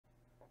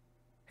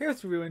Hey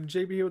everyone,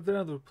 JB here with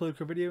another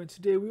political video, and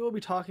today we will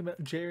be talking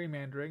about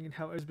gerrymandering and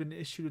how it has been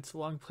issued. It's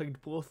long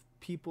plagued both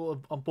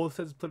people on both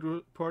sides of political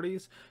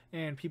parties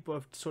and people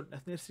of certain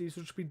ethnicities,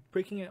 which will be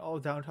breaking it all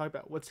down, talking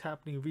about what's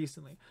happening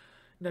recently.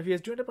 Now, if you guys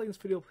do end up liking this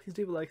video, please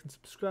leave a like and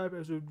subscribe,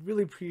 as we would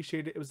really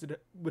appreciate it. It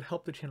would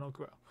help the channel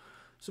grow.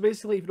 So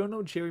basically, if you don't know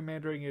what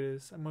gerrymandering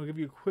is, I'm going to give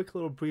you a quick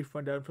little brief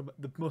rundown from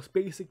the most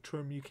basic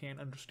term you can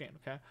understand,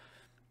 okay?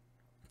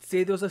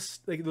 Say there was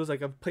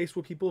a place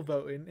where people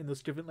vote in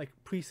those different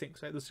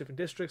precincts, right? Those different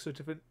districts or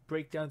different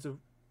breakdowns of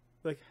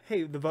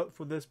hey, the vote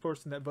for this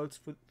person that votes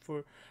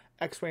for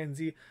X, Y, and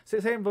Z.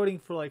 Say I'm voting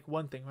for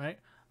one thing, right?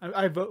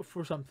 I vote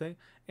for something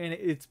and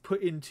it's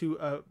put into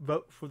a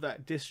vote for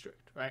that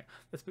district, right?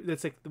 That's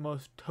the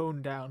most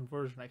toned down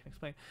version I can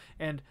explain.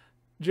 And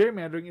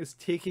gerrymandering is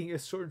taking a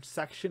certain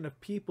section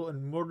of people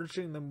and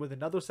merging them with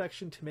another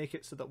section to make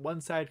it so that one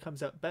side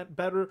comes out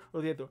better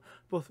or the other.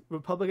 Both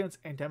Republicans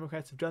and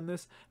Democrats have done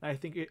this, and I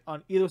think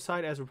on either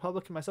side, as a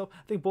Republican myself,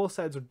 I think both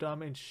sides are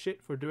dumb and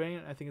shit for doing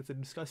it. I think it's a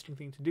disgusting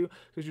thing to do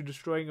because you're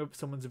destroying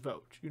someone's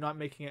vote. You're not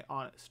making it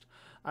honest.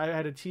 I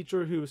had a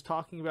teacher who was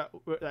talking about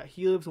that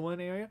he lives in one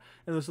area,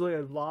 and there's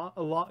literally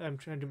a long, I'm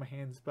trying to do my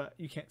hands, but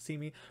you can't see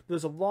me. But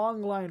there's a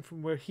long line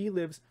from where he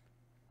lives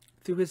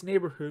through his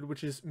neighborhood,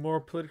 which is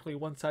more politically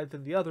one side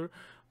than the other,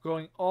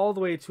 going all the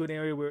way to an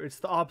area where it's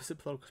the opposite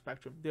political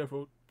spectrum,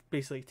 therefore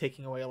basically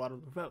taking away a lot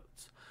of the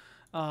votes.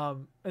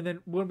 And then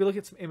we're going to be looking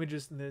at some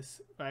images in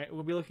this, right?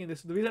 We'll be looking at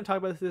this. The reason I'm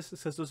talking about this is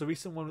because there's a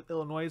recent one with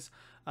Illinois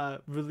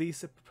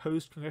release a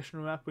proposed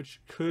congressional map,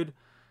 which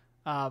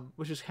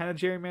is kind of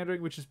gerrymandering,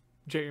 which is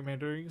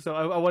gerrymandering. So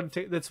I want to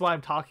take, that's why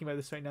I'm talking about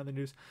this right now in the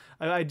news.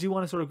 I do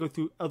want to sort of go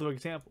through other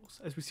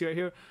examples. As we see right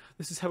here,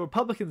 this is how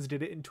Republicans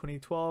did it in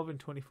 2012 and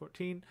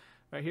 2014.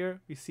 Right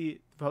here, we see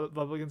the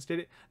Republicans did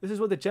it. This is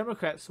what the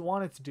Democrats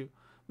wanted to do.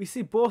 We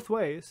see both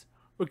ways.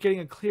 We're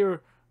getting a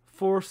clear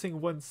forcing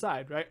one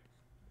side, right?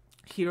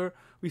 Here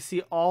we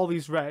see all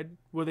these red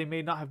where they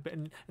may not have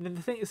been, and then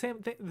the thing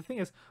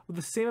is, with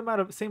the same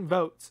amount of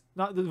votes,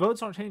 the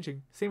votes aren't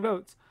changing, same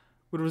votes,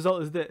 would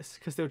result is this,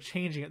 because they're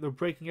changing it, they're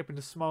breaking up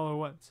into smaller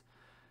ones.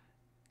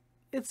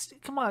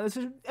 Come on, this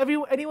is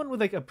anyone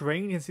with a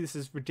brain can see this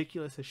is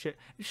ridiculous as shit.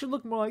 It should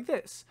look more like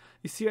this.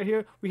 You see right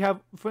here, we have,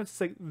 for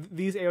instance,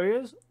 these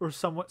areas are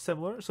somewhat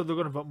similar, so they're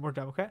going to vote more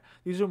Democrat.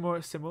 These are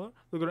more similar,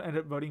 they're going to end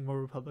up voting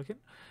more Republican.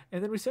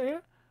 And then we see right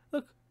here,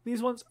 look,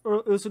 these ones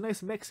there's a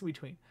nice mix in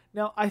between.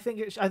 Now, I think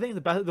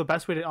the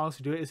best way to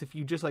honestly do it is if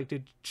you just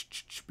did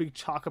big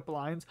chalk up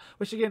lines,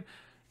 which again,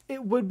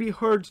 it would be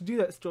hard to do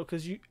that still,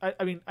 because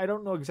I mean, I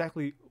don't know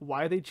exactly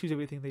why they choose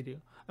everything they do.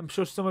 I'm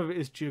sure some of it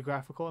is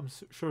geographical. I'm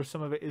sure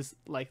some of it is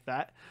like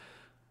that.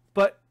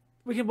 But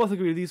we can both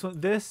agree this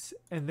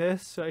and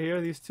this right here,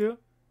 these two,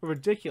 are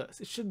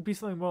ridiculous. It should be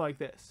something more like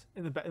this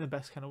in the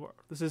best kind of world.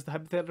 This is the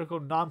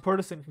hypothetical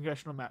nonpartisan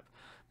congressional map,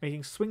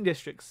 making swing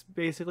districts,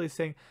 basically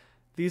saying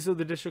these are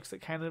the districts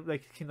that kind of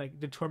can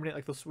determine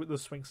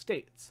those swing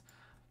states.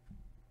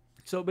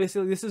 So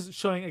basically, this is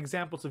showing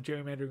examples of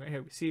gerrymandering right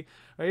here. We see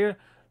right here.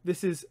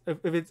 This is say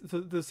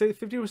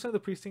 50% of the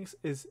precincts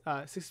is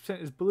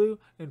 60% is blue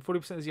and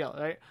 40% is yellow,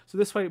 right? So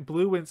this way,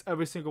 blue wins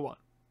every single one.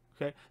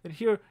 Okay, then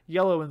here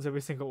yellow wins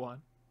every single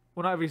one.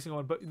 Well, not every single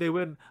one, but they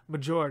win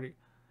majority.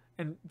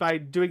 And by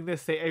doing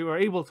this, they were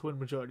able to win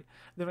majority.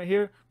 And then right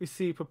here, we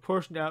see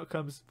proportional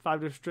outcomes: 5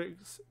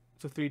 districts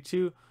to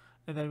 3-2,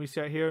 and then we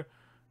see right here,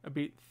 a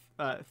beat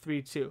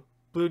 3-2.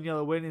 Blue and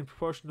yellow win in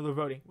proportion to their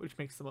voting, which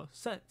makes the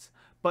most sense.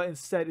 But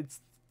instead,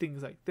 it's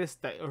things like this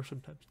that are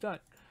sometimes done.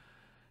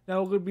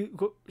 Now we're going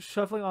to be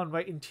shuffling on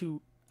right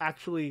into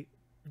actually,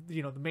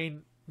 the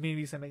main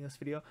reason I'm making this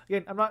video.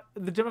 Again,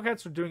 the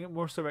Democrats are doing it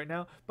more so right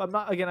now, but I'm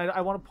not, again,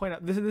 I want to point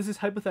out, this is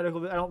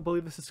hypothetical. I don't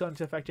believe this is going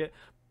to affect it,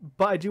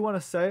 but I do want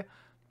to say,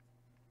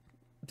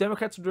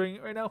 Democrats are doing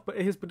it right now, but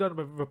it has been done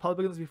by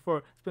Republicans before.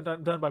 It's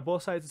been done by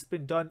both sides. It's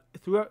been done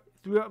throughout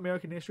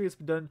American history. It's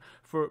been done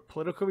for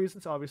political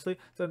reasons, obviously.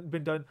 It's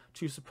been done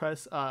to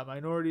suppress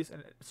minorities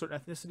and certain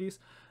ethnicities.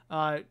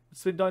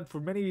 It's been done for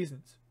many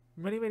reasons.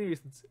 Many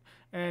reasons,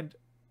 and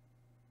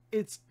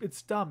it's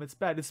dumb, it's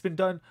bad. It's been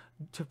done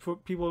for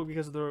people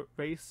because of their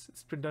race.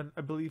 It's been done,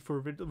 I believe, for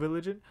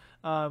religion.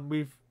 I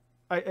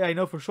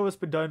know for sure it's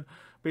been done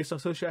based on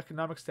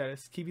socioeconomic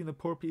status, keeping the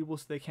poor people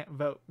so they can't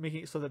vote,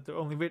 making it so that the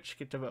only rich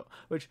get to vote,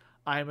 which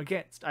I am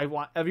against. I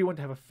want everyone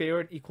to have a fair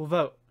and equal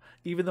vote.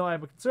 Even though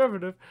I'm a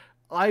conservative,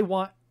 I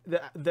want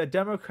the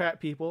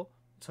Democrat people,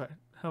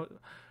 I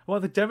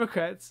want the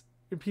Democrats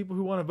and people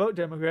who want to vote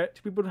Democrat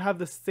to be able to have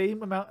the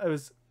same amount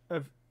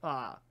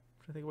I'm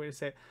trying to think of a way to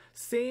say it,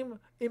 same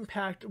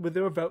impact with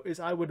their vote as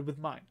I would with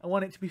mine. I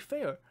want it to be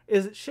fair,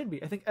 as it should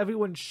be. I think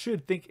everyone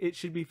should think it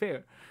should be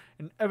fair.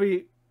 And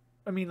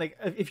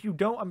if you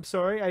don't, I'm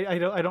sorry, I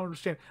don't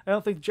understand. I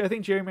think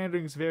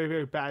gerrymandering is a very,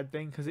 very bad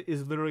thing, because it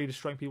is literally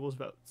destroying people's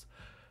votes.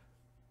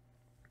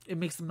 It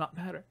makes them not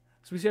matter.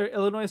 So we see our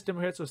Illinois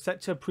Democrats are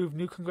set to approve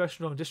new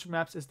congressional and district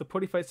maps as the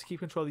party fights to keep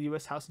control of the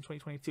U.S. House in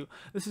 2022.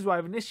 This is why I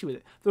have an issue with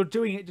it. They're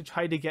doing it to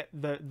try to get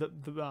the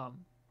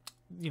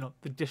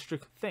the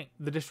district thing,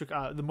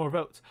 the more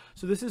votes.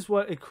 So this is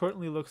what it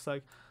currently looks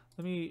like.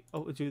 Let me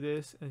do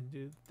this and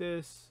do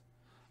this.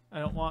 I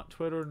don't want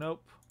Twitter.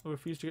 Nope. I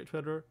refuse to get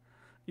Twitter.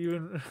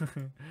 Even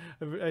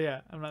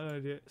yeah, I'm not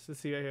gonna do it. So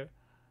see right here.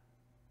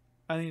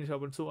 I need to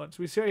open so once.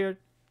 We see right here.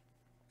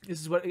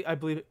 This is what I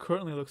believe it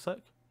currently looks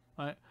like.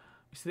 All right.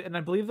 You see, and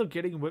I believe they're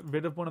getting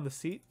rid of one of the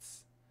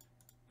seats,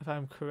 if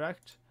I'm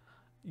correct.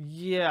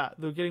 Yeah,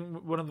 they're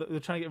getting one of the. They're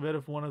trying to get rid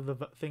of one of the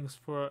things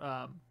for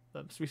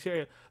them. So we see right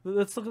here.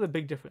 Let's look at the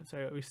big difference.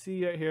 Right. We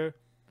see right here.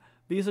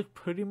 These look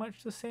pretty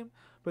much the same,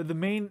 but the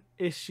main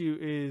issue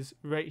is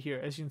right here.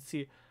 As you can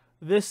see,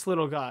 this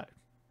little guy.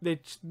 They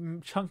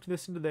chunked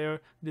this into there,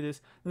 into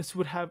this. This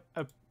would have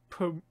a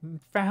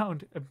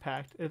profound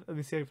impact. Let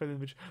me see if I can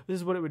image. This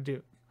is what it would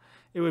do.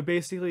 It would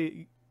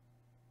basically,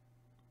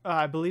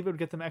 I believe it would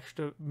get them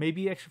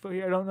maybe extra vote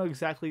here. I don't know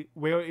exactly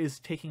where it is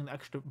taking the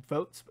extra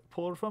votes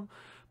pulled from,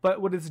 but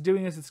what it's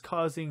doing is it's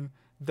causing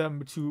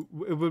them to,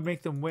 it would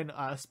make them win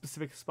a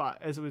specific spot,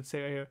 as it would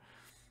say right here.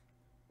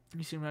 Let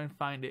me see if I can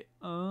find it.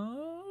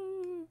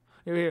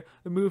 Here,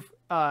 they move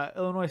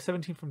Illinois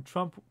 17 from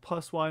Trump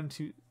 +1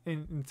 to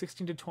in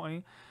 16 to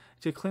 20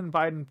 to Clinton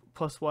Biden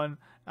 +1.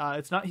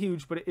 It's not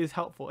huge, but it is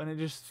helpful, and it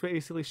just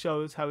basically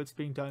shows how it's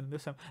being done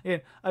this time.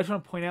 Again, I just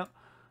want to point out,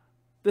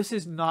 this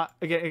is not,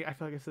 again, I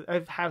feel like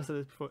I have said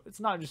this before, it's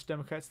not just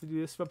Democrats that do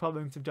this.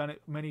 Republicans have done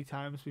it many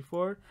times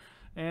before,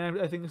 and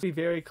I think it's be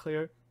very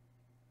clear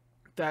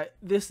that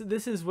this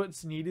is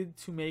what's needed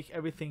to make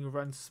everything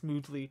run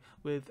smoothly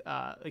with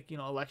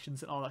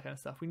elections and all that kind of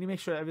stuff. We need to make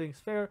sure that everything's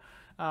fair,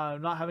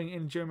 not having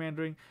any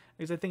gerrymandering,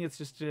 because I think it's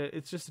just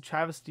a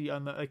travesty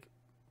on the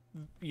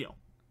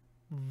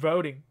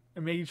voting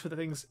and making sure that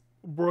things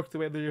work the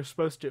way that you're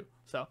supposed to.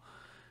 So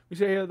we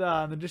see here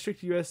the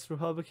district U.S.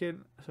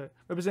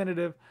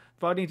 Representative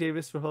Rodney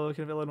Davis,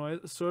 Republican of Illinois,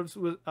 serves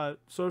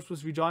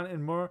was redrawn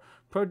in more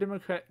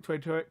pro-Democrat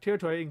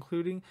territory,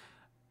 included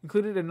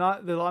in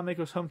not the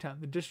lawmaker's hometown.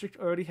 The district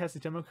already has a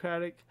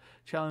Democratic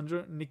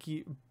challenger,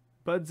 Nikki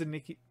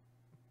Budzinski,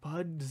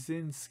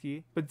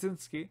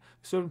 who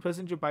served in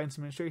President Joe Biden's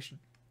administration.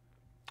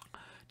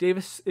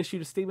 Davis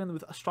issued a statement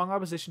with a strong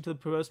opposition to the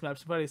proposed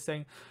maps,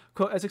 saying,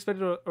 quote, as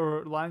expected,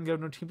 our line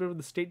governor teamed up with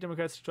the state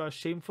Democrats to draw a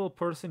shameful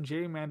partisan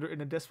gerrymander in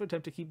a desperate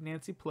attempt to keep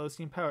Nancy Pelosi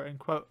in power, end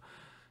quote.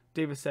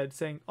 Davis said,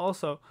 saying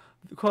also,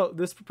 quote,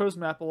 this proposed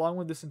map, along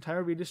with this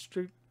entire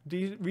redistricting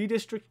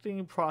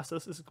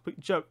process, is a complete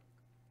joke.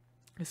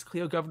 It's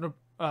clear Governor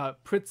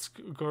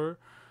Pritzker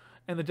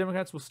and the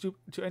Democrats will stoop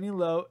to any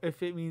low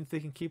if it means they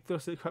can keep their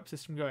corrupt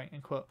system going,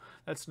 end quote.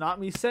 That's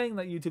not me saying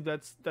that, YouTube.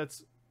 That's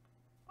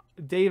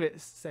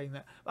Davis saying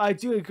that. I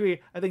do agree.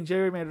 I think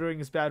gerrymandering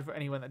is bad for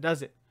anyone that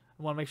does it.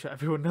 I want to make sure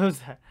everyone knows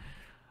that.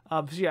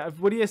 So yeah,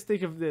 what do you guys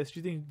think of this? Do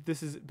you think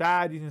this is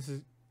bad? Do you think this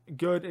is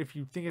good? If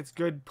you think it's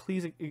good,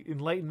 please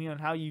enlighten me on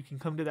how you can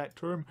come to that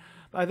term.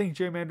 But I think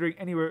gerrymandering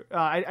anywhere.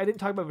 I didn't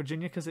talk about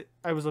Virginia because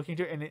I was looking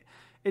into it, and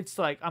it's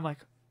like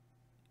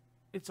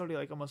it's already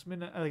like almost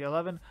midnight, like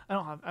 11. I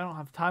don't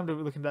have time to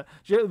look into that.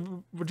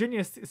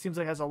 Virginia seems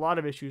like has a lot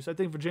of issues. I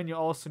think Virginia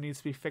also needs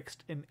to be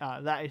fixed in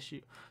that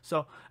issue.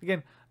 So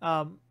again,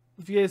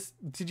 did you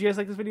guys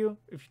like this video?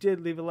 If you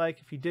did, leave a like.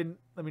 If you didn't,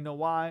 let me know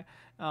why.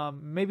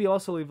 Maybe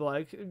also leave a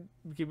like.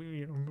 Give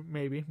me,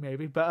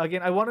 maybe. But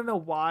again, I want to know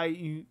why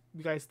you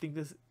guys think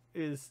this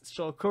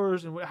still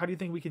occurs, and how do you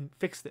think we can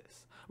fix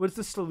this? What's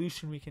the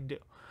solution we can do?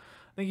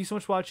 Thank you so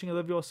much for watching. I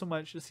love you all so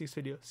much. See you next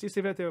video. See you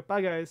safe out there.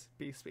 Bye, guys.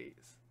 Peace.